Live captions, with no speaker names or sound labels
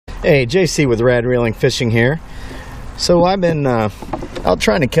Hey, JC with Rad Reeling Fishing here. So I've been out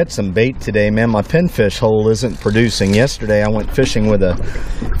trying to catch some bait today, man. My pinfish hole isn't producing. Yesterday I went fishing with a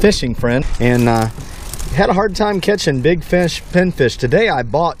fishing friend and had a hard time catching big fish, pinfish. Today I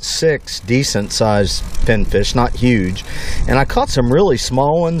bought 6 decent sized pinfish, not huge, and I caught some really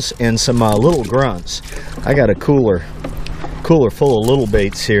small ones and some little grunts. I got a cooler full of little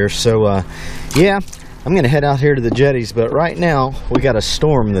baits here, so yeah, I'm gonna head out here to the jetties, but right now we got a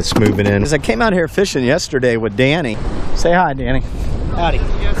storm that's moving in. As I came out here fishing yesterday with Danny. Say hi, Danny. Howdy.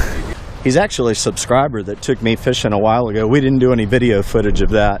 He's actually a subscriber that took me fishing a while ago. We didn't do any video footage of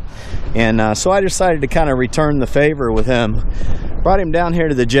that, and so I decided to kind of return the favor with him. Brought him down here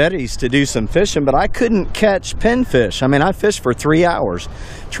to the jetties to do some fishing, but I couldn't catch pinfish. I mean, I fished for 3 hours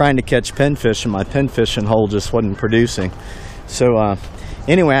trying to catch pinfish, and my pinfishing hole just wasn't producing. So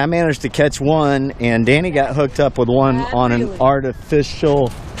anyway, I managed to catch one, and Danny got hooked up with one on an artificial.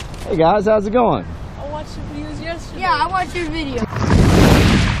 Hey guys, how's it going? I watched your videos yesterday. Yeah, I watched your video.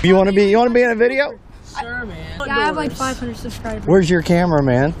 You want to be in a video? Sure, man. Yeah, I have like 500 subscribers. Where's your camera,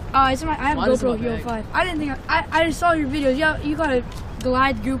 man? I have a GoPro Hero 5. I didn't think I just saw your videos. Yeah, you got a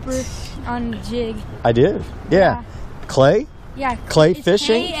glide grouper on jig. I did. Yeah. Klae? Yeah. Klae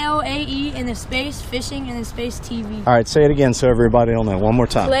Fishing? Klae in the space fishing and the space TV. All right, say it again so everybody will know. One more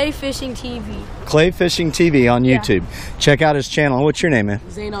time. Klae Fishing TV. Klae Fishing TV on YouTube. Yeah. Check out his channel. What's your name, man?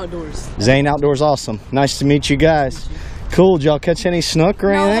 Zain Outdoors. Zain Outdoors, awesome. Nice to meet you guys. Cool. Did y'all catch any snook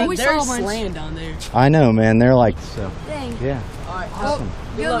or anything? We They're saw a bunch. slaying down there. I know, man. They're like so. Dang. Yeah. All right. Awesome.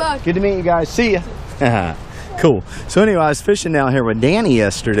 Good luck. Good to meet you guys. See ya. Cool. So anyway, I was fishing down here with Danny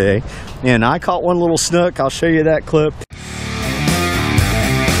yesterday, and I caught one little snook. I'll show you that clip.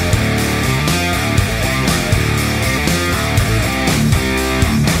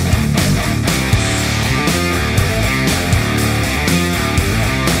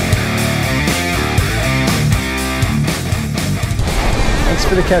 Thanks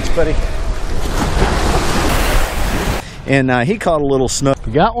for the catch, buddy. And he caught a little snook.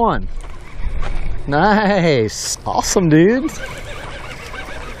 You got one. Nice. Awesome, dude.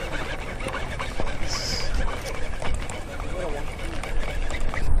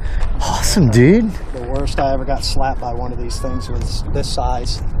 Awesome, dude. The worst I ever got slapped by one of these things was this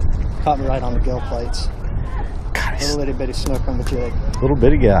size. Caught me right on the gill plates. God, Little itty bitty snook on the jig. little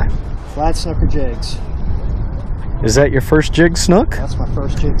bitty guy. Flat snooker jigs. Is that your first jig snook? That's my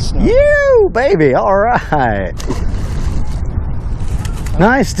first jig snook. You, baby. All right.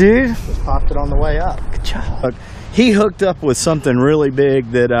 Nice, dude. Just popped it on the way up. Good job. He hooked up with something really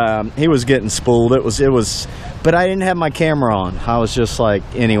big that he was getting spooled. It was, but I didn't have my camera on. I was just like,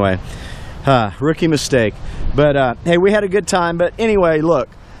 anyway, rookie mistake. But hey, we had a good time. But anyway, look,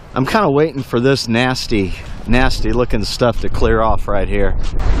 I'm kind of waiting for this nasty looking stuff to clear off right here.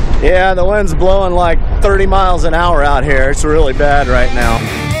 Yeah, the wind's blowing like 30 miles an hour out here. It's really bad right now.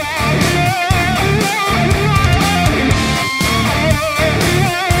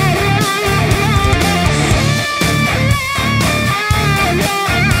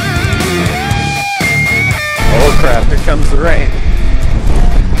 Oh crap, here comes the rain.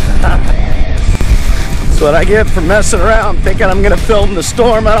 That's what I get for messing around thinking I'm gonna film the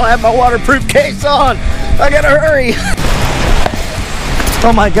storm. I don't have my waterproof case on. I gotta hurry.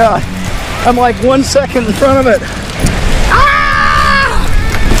 Oh my God, I'm like 1 second in front of it. Ah!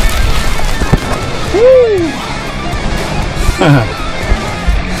 Woo!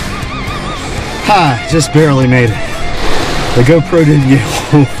 Just barely made it. The GoPro didn't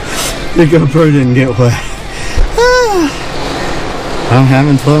get wet. I'm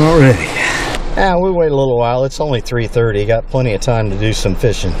having fun already. We'll wait a little while. It's only 3:30. Got plenty of time to do some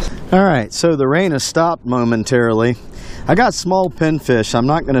fishing. All right, so the rain has stopped momentarily. I got small pinfish. I'm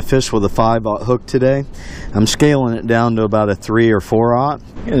not going to fish with a 5/0 hook today. I'm scaling it down to about a 3 or 4/0.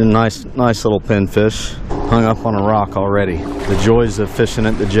 Get a nice little pinfish hung up on a rock already. The joys of fishing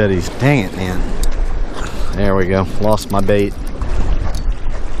at the jetties. Dang it, man. There we go. Lost my bait.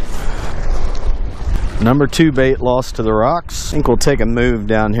 Number 2 bait lost to the rocks. I think we'll take a move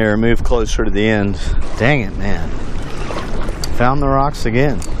down here, move closer to the end. Dang it, man. Found the rocks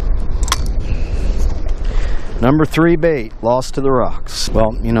again. Number 3 bait lost to the rocks.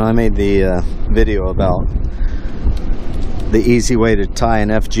 Well, you know, I made the video about the easy way to tie an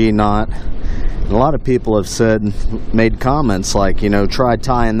FG knot. And a lot of people have made comments like, you know, try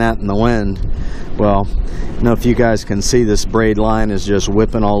tying that in the wind. Well, I don't know if you guys can see, this braid line is just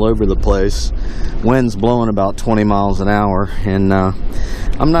whipping all over the place. Wind's blowing about 20 miles an hour, and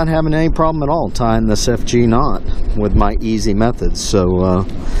I'm not having any problem at all tying this FG knot with my easy methods. So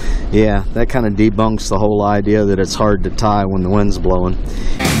Yeah, that kind of debunks the whole idea that it's hard to tie when the wind's blowing.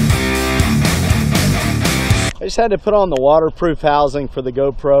 I just had to put on the waterproof housing for the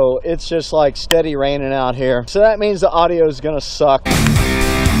GoPro. It's just like steady raining out here. So that means the audio is gonna suck.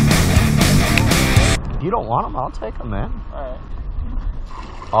 You don't want them? I'll take them, man. All right.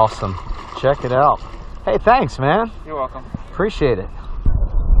 Awesome. Check it out. Hey, thanks, man. You're welcome. Appreciate it.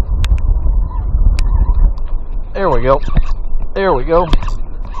 There we go. There we go.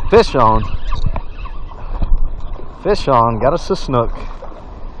 Fish on. Fish on. Got us a snook.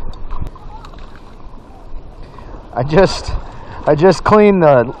 I just cleaned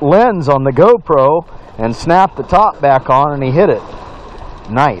the lens on the GoPro and snapped the top back on, and he hit it.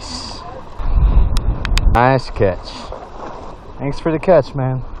 Nice. Nice catch. Thanks for the catch,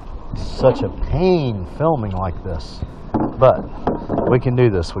 man. Such a pain filming like this, but we can do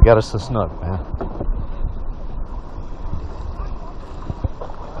this. We got us a snook, man.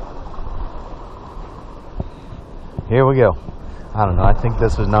 Here we go. I don't know, I think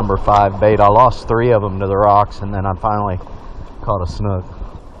this is number 5 bait. I lost 3 of them to the rocks, and then I finally caught a snook.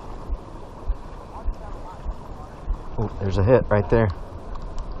 Oh, there's a hit right there.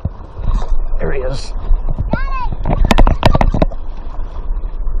 There he is.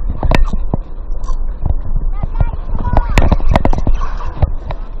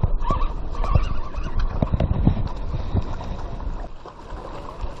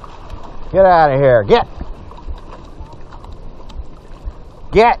 Get out of here. Get.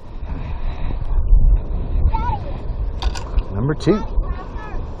 Get. Number 2.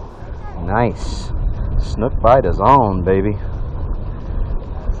 Nice. Snook bite is on, baby.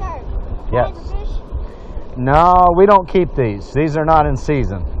 Sir, Yes. can I fish? No, we don't keep these. These are not in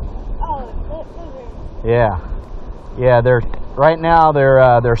season. Oh, Yeah. Yeah, they're right now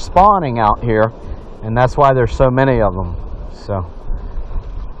they're spawning out here, and that's why there's so many of them. So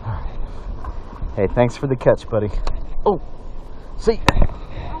hey, thanks for the catch, buddy. Oh, see.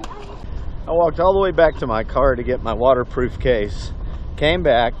 I walked all the way back to my car to get my waterproof case. Came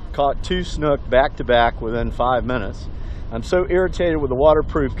back, caught 2 snook back to back within 5 minutes. I'm so irritated with the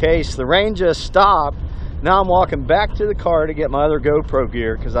waterproof case. The rain just stopped. Now I'm walking back to the car to get my other GoPro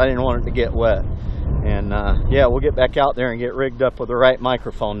gear because I didn't want it to get wet. And yeah, we'll get back out there and get rigged up with the right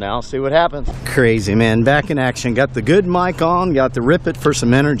microphone now. See what happens. Crazy, man. Back in action. Got the good mic on. Got the Rip It for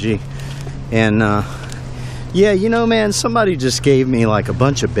some energy. And yeah, you know, man, somebody just gave me like a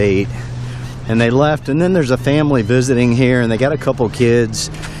bunch of bait. And they left. And then there's a family visiting here. And they got a couple kids.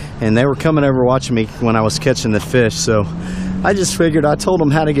 And they were coming over watching me when I was catching the fish. So I just figured, I told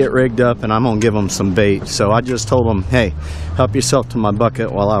them how to get rigged up. And I'm going to give them some bait. So I just told them, hey, help yourself to my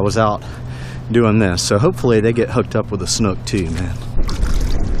bucket while I was out doing this. So hopefully they get hooked up with a snook too, man.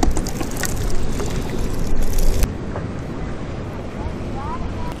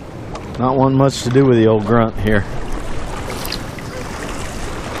 Not wanting much to do with the old grunt here.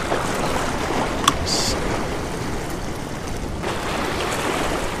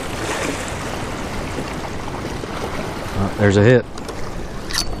 Oh, there's a hit.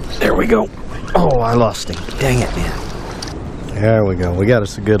 There we go. Oh, I lost him. Dang it, man. There we go. We got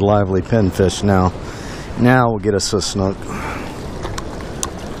us a good lively pinfish now. Now we'll get us a snook.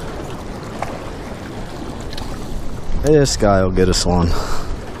 This guy will get us one.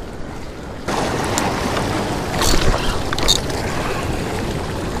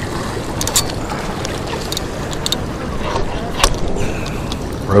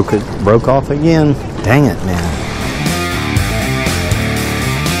 Broke off again. Dang it, man.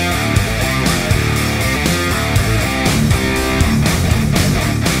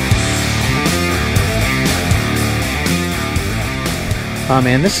 Oh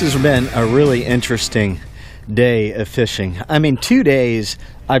man, this has been a really interesting day of fishing. I mean, 2 days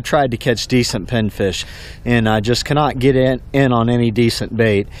I've tried to catch decent pinfish, and I just cannot get in on any decent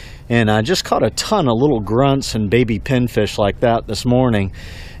bait. And I just caught a ton of little grunts and baby pinfish like that this morning.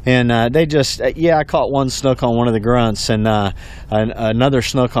 And they just, yeah, I caught 1 snook on one of the grunts, and another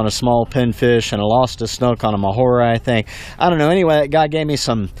snook on a small pinfish, and I lost a snook on a Mojarra, I think. I don't know. Anyway, that guy gave me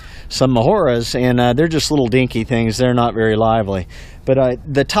some Mojarras, and they're just little dinky things. They're not very lively. But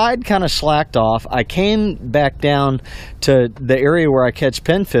the tide kind of slacked off. I came back down to the area where I catch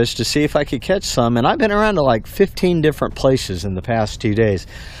pinfish to see if I could catch some, and I've been around to like 15 different places in the past 2 days.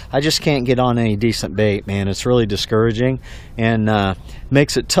 I just can't get on any decent bait, man. It's really discouraging, and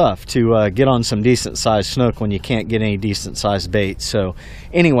makes it tough to get on some decent sized snook when you can't get any decent sized bait. So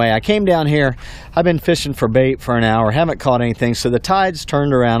anyway, I came down here. I've been fishing for bait for an hour, haven't caught anything, so the tide's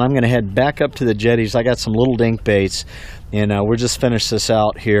turned around. I'm going to head back up to the jetties. I got some little dink baits, and we'll just finish this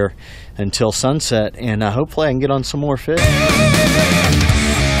out here until sunset, and hopefully I can get on some more fish.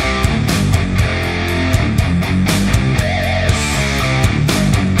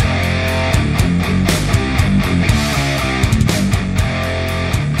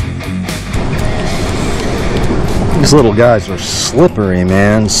 These little guys are slippery,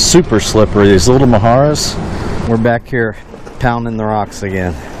 man. Super slippery. These little Mojarras. We're back here pounding the rocks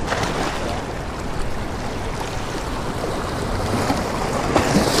again.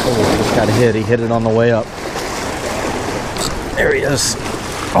 Oh, just got a hit. He hit it on the way up. There he is.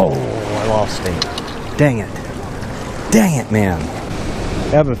 Oh, I lost him. Dang it. Dang it, man.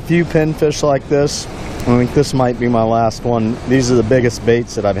 I have a few pinfish like this. I think this might be my last one. These are the biggest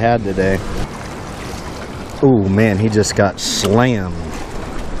baits that I've had today. Oh man, he just got slammed.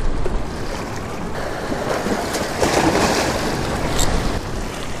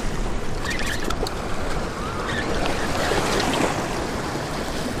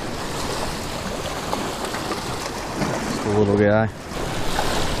 Just a little guy.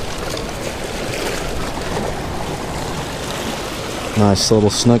 Nice little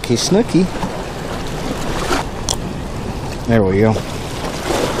snooky. There we go.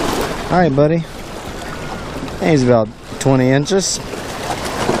 Alright, buddy. He's about 20 inches.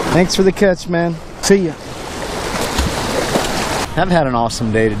 Thanks for the catch, man. See ya. I've had an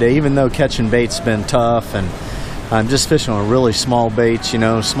awesome day today, even though catching bait's been tough, and I'm just fishing on really small baits, you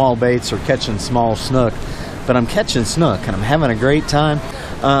know, small baits or catching small snook. But I'm catching snook, and I'm having a great time.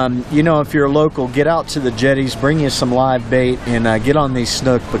 You know, if you're local, get out to the jetties, bring you some live bait, and get on these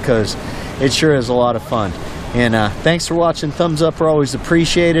snook, because it sure is a lot of fun. And thanks for watching. Thumbs up are always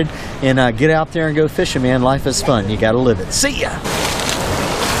appreciated. And get out there and go fishing, man. Life is fun. You got to live it. See ya.